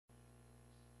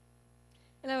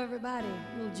Hello, everybody.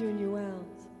 Little Junior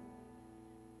Wells.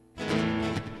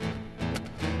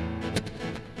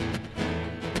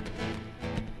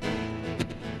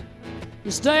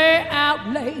 You stay out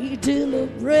late till the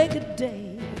break of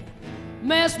day,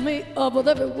 mess me up with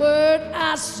every word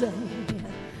I say.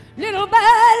 Little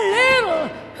by little,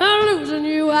 I'm losing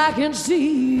you, I can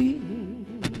see.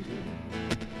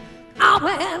 Oh,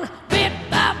 man, bit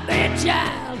by bit,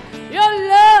 child, your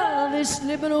love is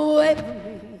slipping away from me.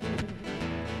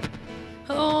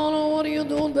 Oh, what are you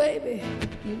doing, baby?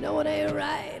 You know it ain't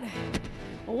right.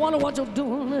 I wonder what you're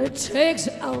doing. It takes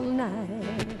all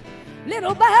night.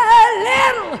 Little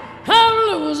by little,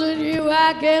 I'm losing you,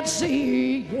 I can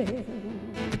see.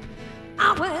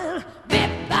 I went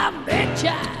bit by bit,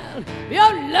 child.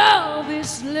 Your love is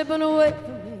slipping away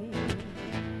from me.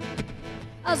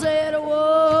 I said,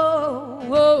 whoa,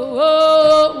 whoa,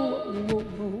 whoa, whoa, whoa.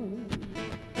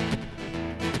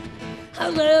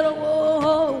 I said, whoa,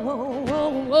 whoa, whoa,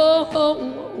 whoa, whoa,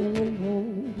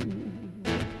 whoa.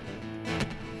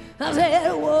 I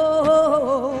said, whoa,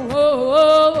 whoa,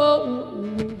 whoa, whoa.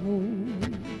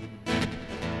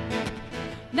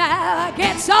 Now I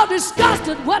get so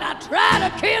disgusted when I try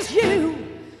to kiss you.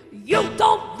 You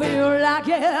don't feel like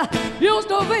you used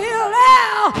to feel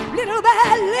now. Little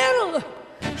by little,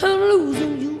 I'm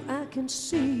losing you, I can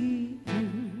see.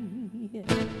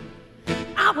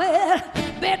 I went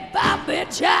bit by bit,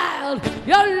 child.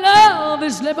 Your love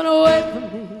is slipping away from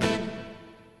me.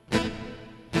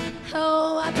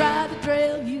 Oh, I tried to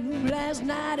trail you last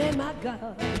night in my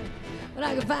car, but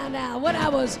I could find out what I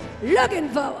was looking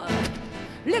for.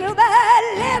 Little by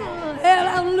little, hell,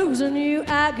 I'm losing you,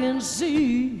 I can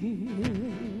see.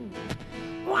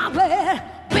 Well,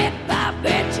 bit by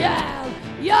bit, child,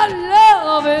 your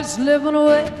love is slipping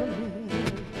away from me.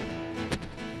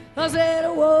 I said,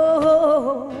 whoa,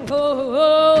 whoa, whoa,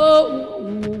 whoa.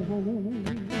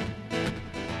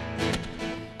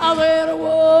 I said,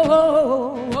 whoa,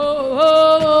 whoa, whoa.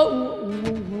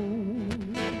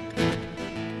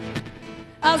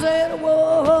 I said,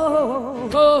 whoa, whoa,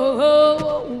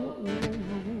 whoa.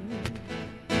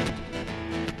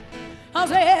 I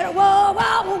said, whoa,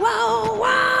 whoa, whoa,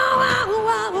 whoa,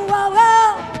 whoa, whoa,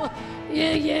 whoa.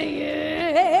 Yeah, yeah,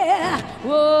 yeah.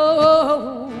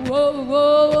 Whoa, whoa, whoa, whoa.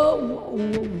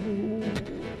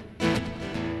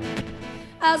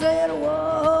 I said,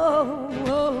 whoa,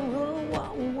 whoa, whoa.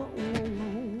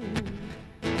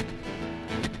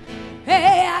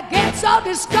 Hey, I get so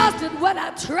disgusted when I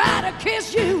try to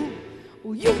kiss you.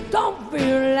 You don't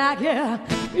feel like you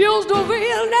used to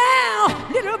feel now.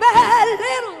 Little by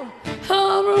little,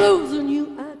 I'm losing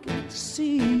you, I can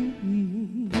see.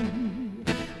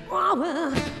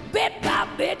 Oh, bit by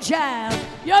bit, child,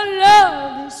 your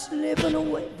love is slipping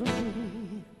away from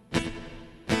me.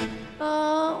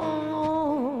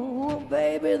 Oh,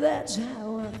 baby, that's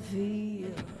how I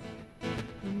feel.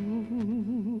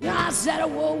 I said,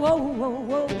 whoa, whoa, whoa,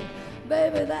 whoa,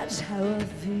 baby, that's how I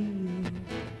feel.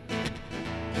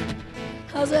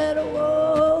 I said,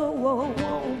 whoa, whoa,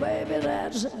 whoa, baby,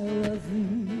 that's how I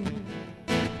feel.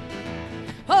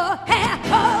 Oh, hey,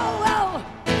 oh, oh,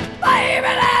 baby,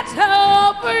 that's how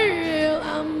I feel.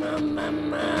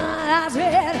 I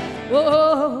said,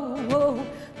 whoa, whoa,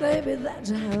 baby, that's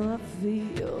how I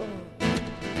feel.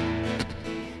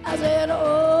 I said,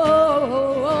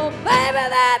 oh, baby,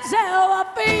 that's how I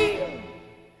feel.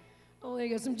 Oh, there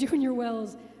you go, some Junior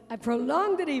Wells. I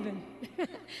prolonged it even.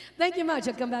 Thank you much.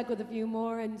 I'll come back with a few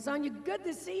more. And Sonia, good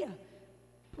to see you.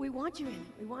 We want you in.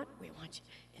 We want you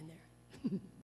in there.